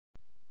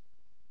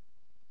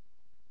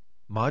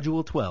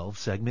Module 12,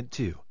 Segment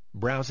 2,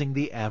 Browsing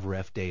the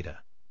Avref Data.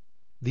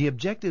 The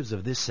objectives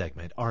of this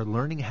segment are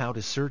learning how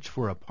to search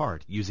for a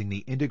part using the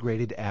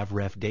integrated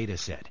Avref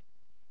dataset,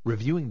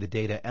 reviewing the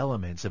data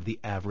elements of the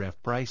Avref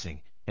pricing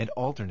and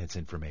alternates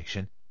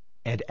information,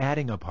 and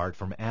adding a part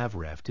from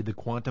Avref to the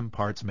Quantum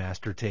Parts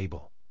Master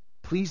table.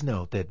 Please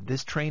note that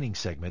this training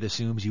segment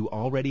assumes you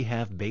already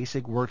have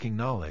basic working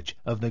knowledge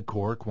of the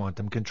core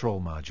quantum control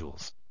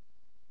modules.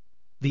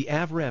 The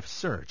Avref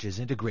search is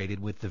integrated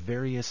with the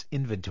various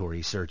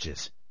inventory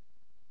searches.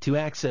 To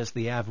access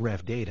the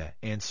Avref data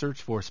and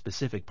search for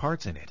specific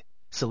parts in it,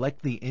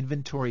 select the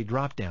Inventory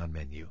drop-down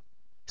menu,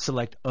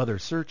 select Other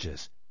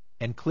Searches,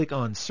 and click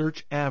on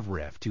Search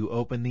Avref to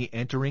open the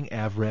Entering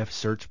Avref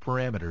Search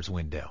Parameters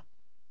window.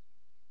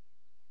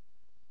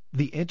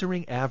 The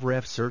Entering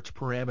Avref Search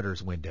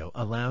Parameters window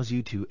allows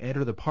you to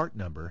enter the part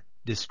number,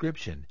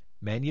 description,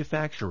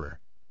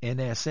 manufacturer,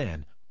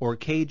 NSN, or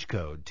cage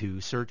code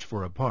to search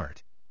for a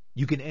part.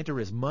 You can enter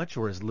as much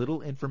or as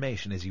little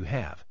information as you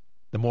have.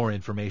 The more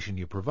information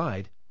you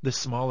provide, the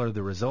smaller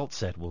the result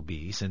set will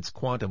be, since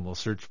Quantum will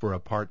search for a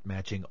part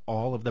matching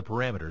all of the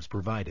parameters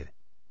provided.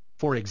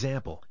 For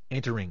example,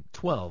 entering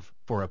 12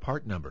 for a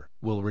part number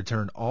will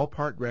return all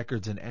part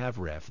records in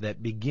Avref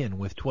that begin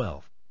with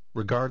 12,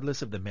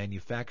 regardless of the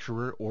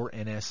manufacturer or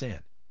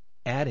NSN.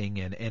 Adding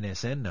an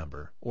NSN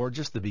number, or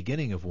just the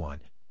beginning of one,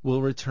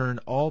 will return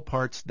all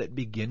parts that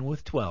begin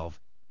with 12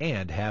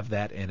 and have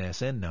that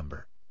NSN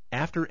number.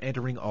 After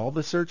entering all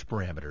the search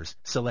parameters,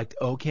 select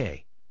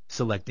OK.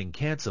 Selecting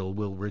Cancel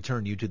will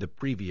return you to the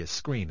previous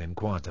screen in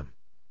Quantum.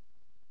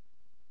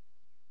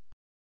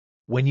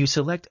 When you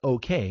select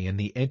OK in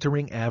the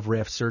Entering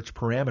Avref Search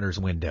Parameters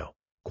window,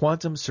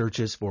 Quantum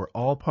searches for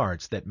all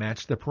parts that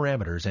match the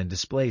parameters and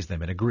displays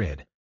them in a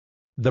grid.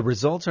 The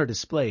results are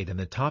displayed in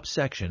the top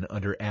section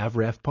under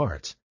Avref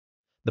Parts.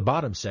 The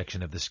bottom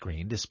section of the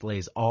screen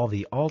displays all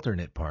the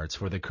alternate parts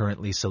for the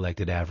currently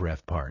selected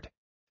Avref part.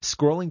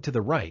 Scrolling to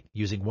the right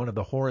using one of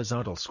the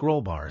horizontal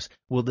scroll bars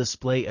will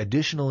display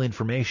additional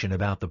information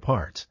about the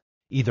parts,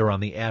 either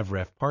on the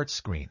Avref Parts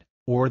screen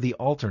or the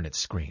Alternates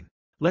screen.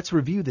 Let's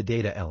review the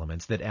data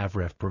elements that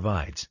Avref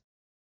provides.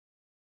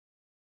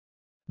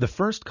 The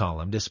first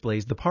column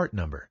displays the part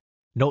number.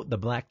 Note the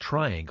black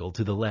triangle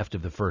to the left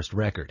of the first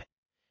record.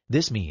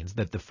 This means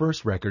that the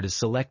first record is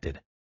selected.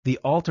 The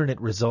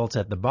alternate results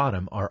at the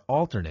bottom are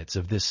alternates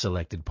of this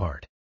selected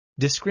part.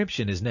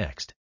 Description is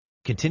next.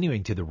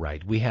 Continuing to the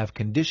right, we have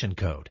condition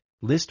code,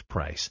 list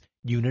price,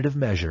 unit of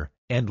measure,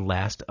 and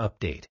last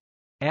update.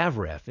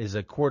 Avref is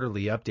a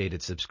quarterly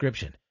updated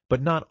subscription,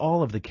 but not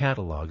all of the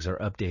catalogs are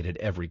updated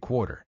every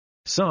quarter.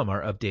 Some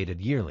are updated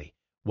yearly,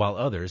 while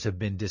others have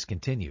been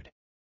discontinued.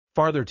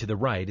 Farther to the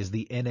right is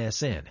the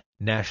NSN,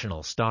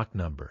 National Stock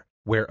Number,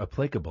 where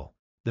applicable,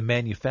 the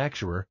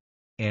manufacturer,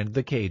 and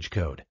the cage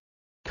code.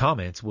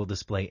 Comments will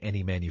display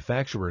any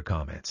manufacturer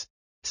comments.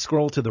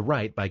 Scroll to the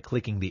right by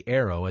clicking the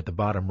arrow at the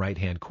bottom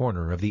right-hand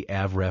corner of the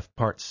Avref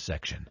Parts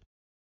section.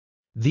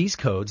 These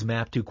codes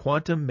map to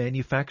Quantum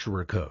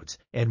manufacturer codes,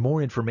 and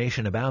more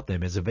information about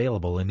them is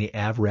available in the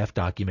Avref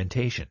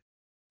documentation.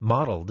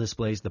 Model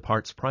displays the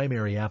part's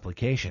primary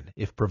application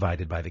if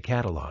provided by the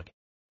catalog,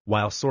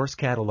 while Source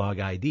Catalog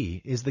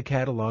ID is the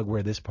catalog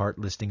where this part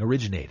listing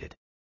originated.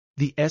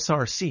 The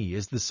SRC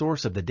is the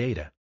source of the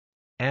data.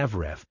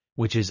 Avref,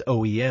 which is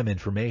OEM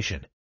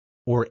information,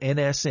 or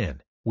NSN,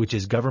 which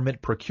is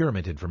government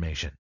procurement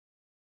information.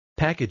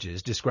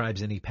 Packages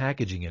describes any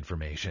packaging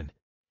information.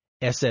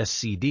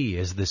 SSCD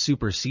is the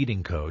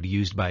superseding code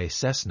used by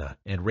Cessna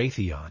and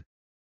Raytheon.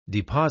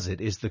 Deposit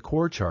is the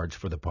core charge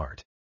for the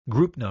part.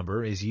 Group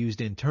number is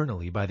used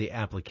internally by the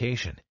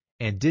application,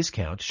 and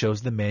discount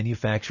shows the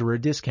manufacturer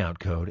discount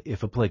code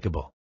if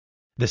applicable.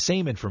 The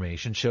same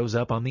information shows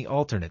up on the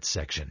Alternates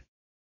section.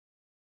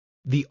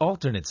 The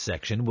Alternates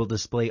section will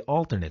display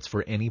alternates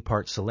for any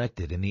part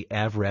selected in the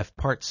Avref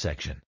Parts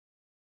section.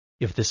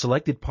 If the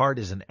selected part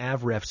is an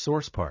Avref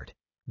source part,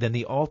 then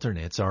the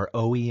alternates are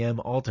OEM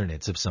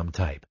alternates of some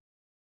type.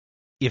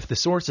 If the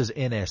source is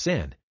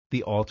NSN,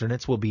 the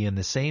alternates will be in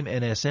the same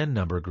NSN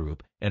number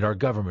group and are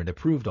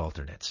government-approved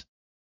alternates.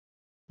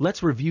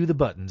 Let's review the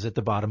buttons at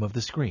the bottom of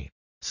the screen.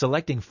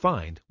 Selecting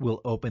Find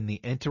will open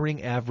the Entering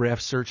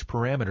Avref Search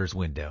Parameters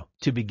window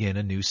to begin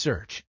a new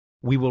search.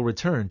 We will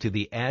return to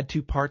the Add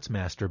to Parts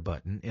Master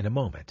button in a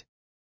moment.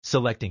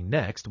 Selecting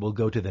Next will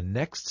go to the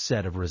next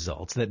set of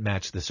results that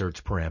match the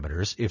search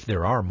parameters if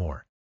there are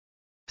more.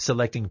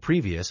 Selecting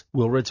Previous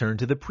will return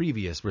to the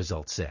previous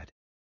result set.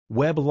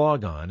 Web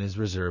Logon is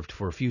reserved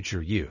for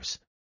future use.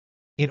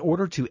 In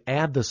order to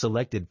add the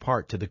selected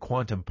part to the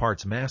Quantum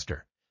Parts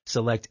Master,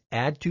 select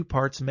Add to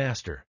Parts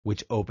Master,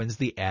 which opens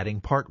the Adding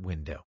Part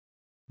window.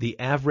 The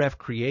Avref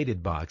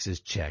Created box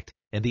is checked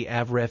and the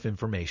Avref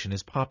information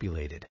is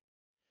populated.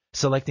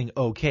 Selecting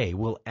OK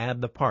will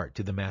add the part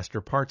to the master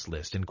parts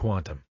list in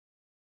Quantum.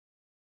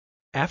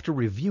 After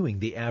reviewing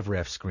the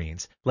Avref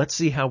screens, let's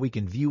see how we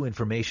can view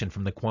information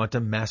from the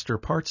Quantum Master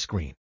Parts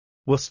screen.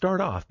 We'll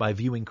start off by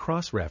viewing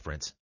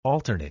cross-reference,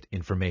 alternate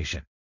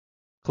information.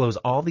 Close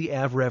all the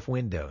Avref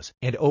windows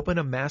and open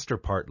a master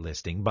part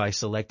listing by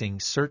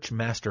selecting Search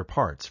Master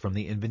Parts from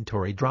the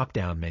Inventory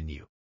drop-down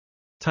menu.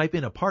 Type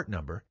in a part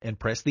number and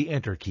press the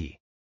Enter key.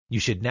 You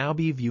should now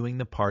be viewing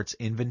the part's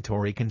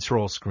inventory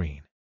control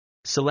screen.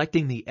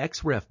 Selecting the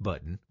Xref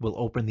button will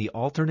open the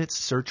Alternates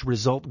Search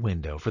Result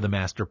window for the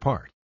master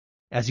part.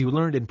 As you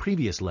learned in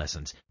previous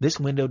lessons, this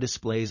window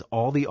displays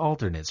all the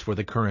alternates for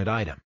the current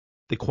item.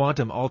 The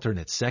Quantum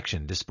Alternates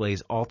section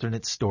displays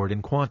alternates stored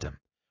in Quantum,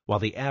 while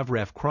the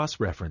Avref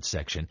cross-reference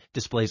section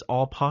displays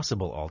all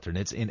possible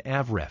alternates in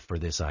Avref for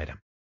this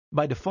item.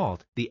 By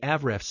default, the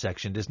Avref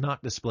section does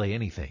not display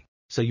anything,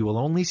 so you will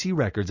only see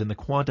records in the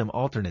Quantum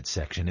Alternates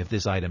section if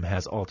this item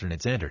has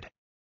alternates entered.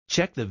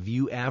 Check the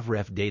View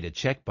Avref Data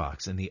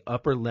checkbox in the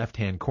upper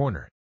left-hand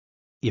corner.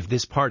 If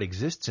this part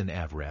exists in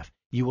Avref,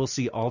 you will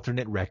see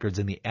alternate records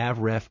in the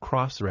Avref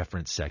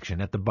cross-reference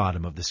section at the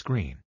bottom of the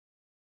screen.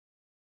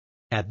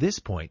 At this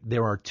point,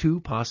 there are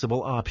two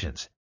possible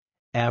options.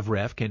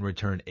 Avref can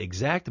return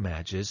exact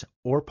matches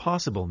or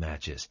possible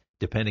matches,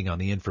 depending on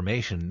the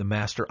information the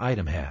master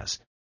item has.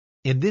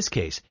 In this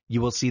case,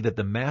 you will see that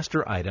the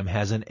master item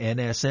has an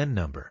NSN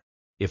number.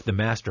 If the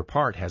master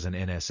part has an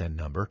NSN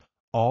number,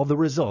 all the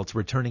results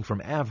returning from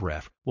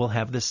Avref will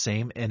have the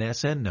same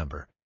NSN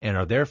number and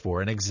are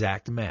therefore an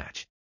exact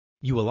match.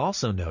 You will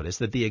also notice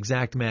that the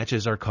exact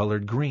matches are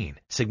colored green,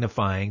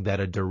 signifying that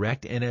a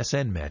direct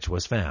NSN match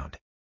was found.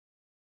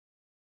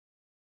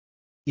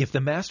 If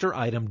the master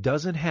item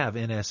doesn't have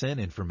NSN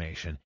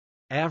information,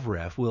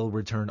 Avref will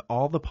return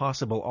all the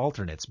possible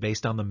alternates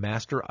based on the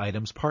master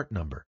item's part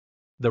number.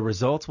 The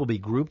results will be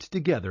grouped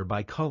together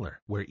by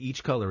color, where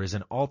each color is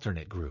an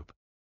alternate group.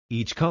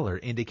 Each color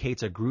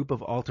indicates a group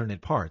of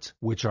alternate parts,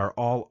 which are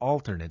all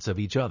alternates of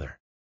each other.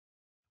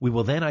 We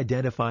will then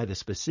identify the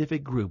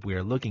specific group we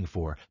are looking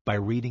for by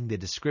reading the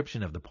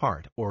description of the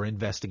part or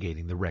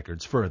investigating the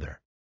records further.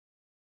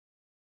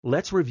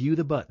 Let's review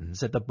the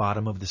buttons at the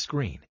bottom of the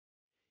screen.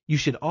 You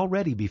should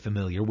already be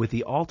familiar with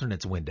the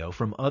Alternates window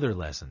from other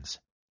lessons.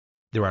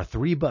 There are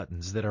three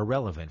buttons that are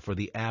relevant for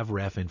the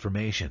Avref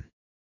information.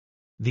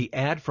 The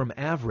Add from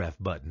Avref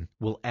button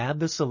will add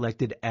the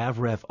selected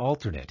Avref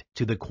alternate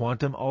to the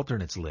Quantum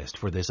Alternates list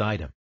for this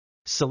item.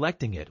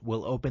 Selecting it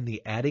will open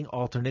the Adding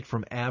Alternate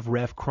from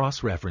Avref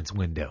cross-reference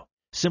window,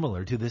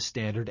 similar to the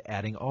standard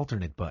Adding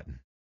Alternate button.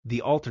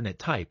 The alternate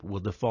type will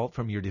default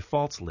from your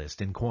defaults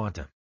list in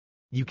Quantum.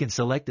 You can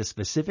select a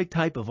specific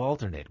type of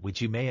alternate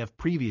which you may have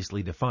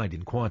previously defined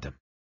in Quantum.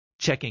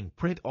 Checking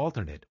Print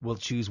Alternate will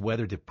choose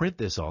whether to print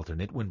this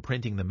alternate when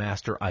printing the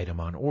master item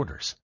on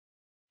orders.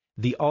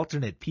 The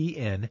alternate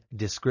PN,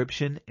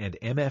 description, and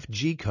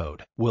MFG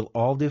code will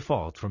all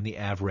default from the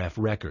Avref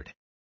record.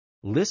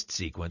 List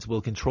sequence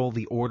will control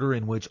the order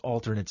in which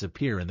alternates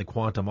appear in the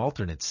Quantum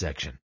Alternates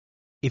section.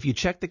 If you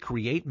check the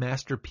Create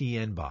Master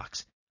PN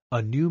box,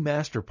 a new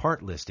master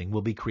part listing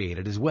will be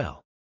created as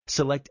well.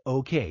 Select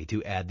OK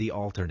to add the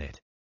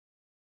alternate.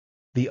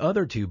 The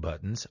other two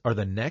buttons are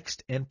the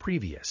Next and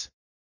Previous.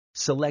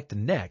 Select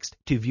Next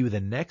to view the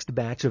next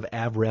batch of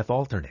Avref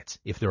alternates,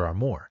 if there are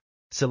more.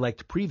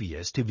 Select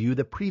Previous to view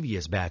the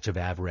previous batch of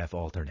Avref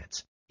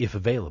alternates, if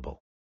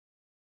available.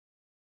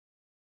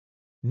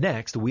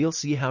 Next, we'll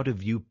see how to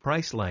view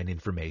price line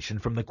information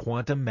from the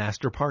Quantum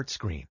Master Part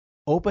screen.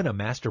 Open a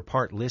Master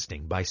Part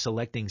listing by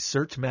selecting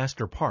Search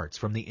Master Parts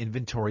from the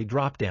Inventory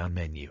drop-down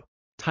menu.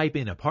 Type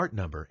in a part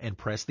number and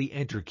press the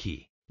Enter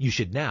key. You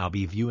should now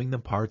be viewing the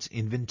part's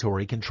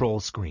inventory control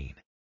screen.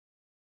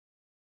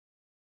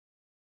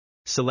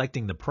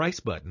 Selecting the Price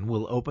button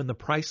will open the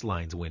Price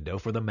Lines window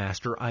for the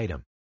master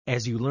item.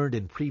 As you learned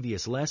in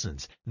previous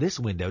lessons, this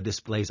window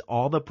displays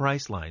all the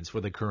price lines for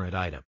the current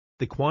item.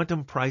 The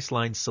Quantum Price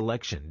Line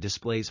selection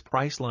displays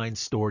price lines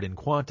stored in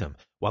Quantum,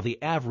 while the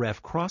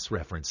Avref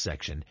cross-reference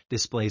section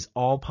displays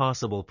all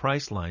possible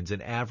price lines in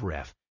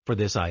Avref for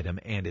this item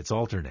and its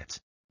alternates.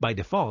 By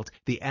default,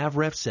 the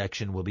Avref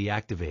section will be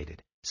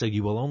activated, so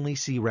you will only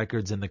see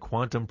records in the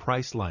Quantum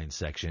Price Line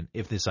section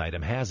if this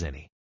item has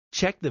any.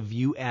 Check the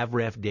View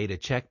Avref Data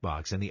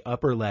checkbox in the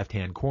upper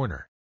left-hand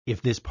corner.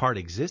 If this part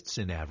exists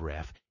in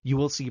Avref, you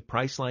will see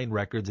price line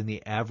records in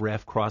the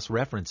Avref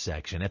cross-reference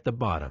section at the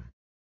bottom.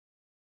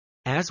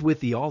 As with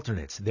the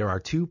alternates, there are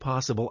two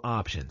possible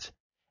options.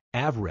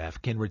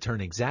 Avref can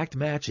return exact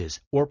matches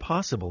or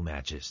possible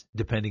matches,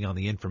 depending on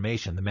the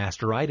information the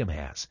master item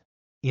has.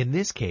 In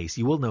this case,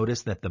 you will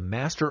notice that the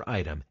master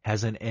item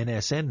has an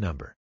NSN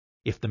number.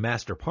 If the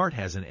master part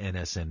has an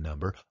NSN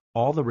number,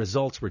 all the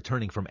results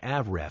returning from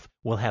Avref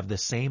will have the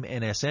same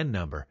NSN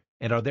number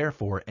and are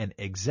therefore an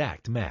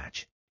exact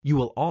match. You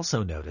will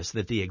also notice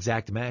that the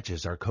exact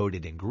matches are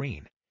coded in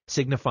green,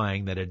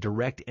 signifying that a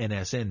direct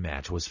NSN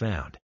match was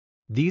found.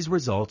 These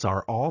results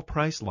are all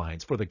price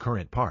lines for the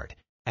current part,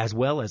 as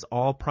well as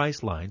all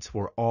price lines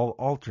for all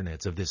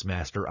alternates of this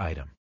master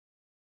item.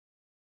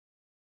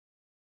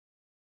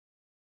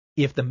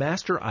 If the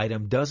master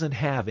item doesn't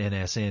have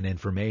NSN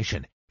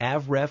information,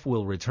 Avref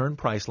will return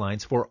price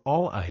lines for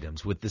all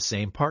items with the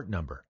same part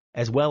number,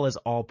 as well as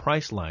all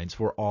price lines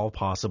for all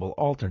possible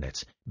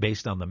alternates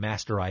based on the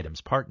master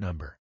item's part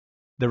number.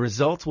 The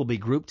results will be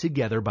grouped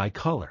together by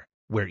color,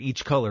 where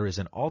each color is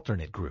an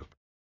alternate group.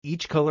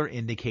 Each color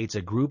indicates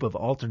a group of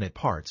alternate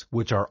parts,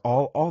 which are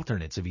all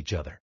alternates of each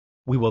other.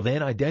 We will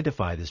then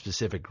identify the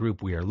specific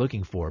group we are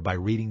looking for by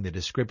reading the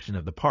description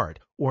of the part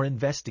or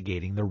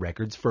investigating the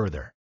records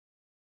further.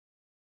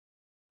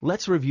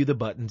 Let's review the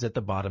buttons at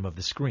the bottom of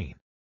the screen.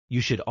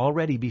 You should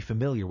already be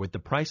familiar with the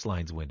price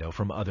lines window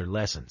from other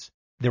lessons.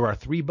 There are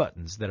 3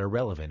 buttons that are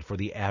relevant for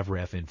the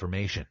Avref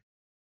information.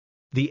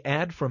 The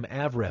Add from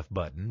Avref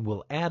button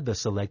will add the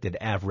selected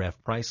Avref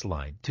price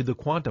line to the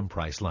quantum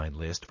price line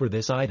list for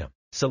this item.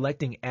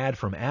 Selecting Add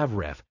from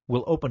Avref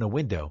will open a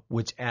window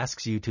which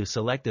asks you to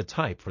select a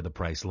type for the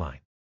price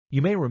line.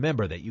 You may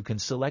remember that you can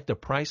select a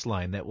price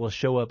line that will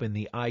show up in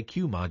the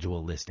IQ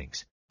module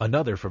listings,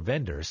 another for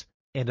vendors,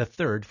 and a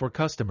third for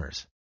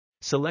customers.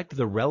 Select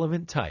the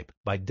relevant type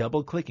by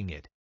double-clicking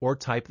it or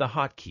type the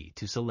hotkey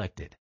to select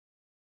it.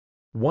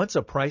 Once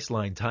a price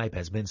line type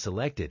has been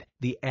selected,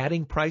 the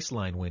Adding Price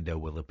Line window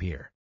will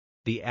appear.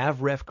 The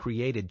Avref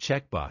created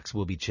checkbox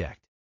will be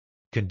checked.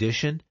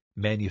 Condition,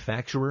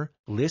 manufacturer,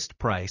 list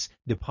price,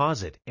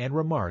 deposit, and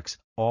remarks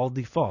all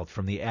default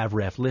from the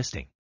Avref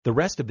listing. The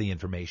rest of the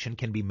information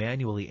can be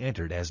manually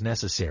entered as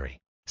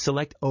necessary.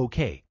 Select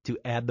OK to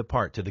add the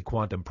part to the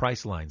quantum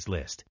price lines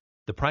list.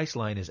 The price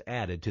line is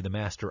added to the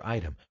master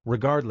item,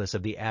 regardless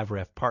of the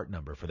Avref part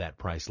number for that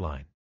price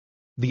line.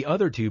 The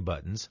other 2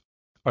 buttons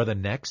are the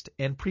Next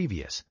and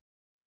Previous.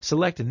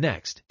 Select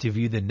Next to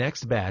view the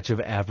next batch of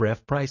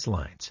Avref price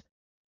lines.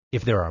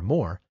 If there are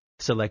more,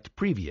 select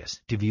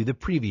Previous to view the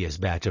previous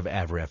batch of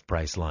Avref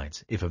price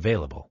lines, if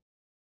available.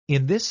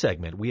 In this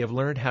segment, we have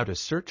learned how to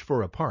search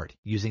for a part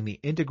using the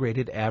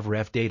integrated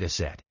Avref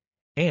dataset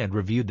and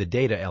reviewed the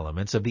data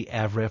elements of the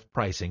Avref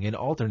pricing and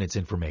alternates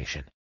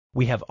information.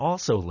 We have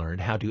also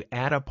learned how to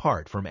add a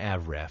part from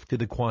Avref to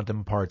the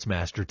Quantum Parts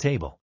Master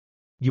Table.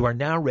 You are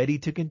now ready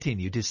to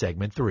continue to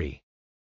segment 3.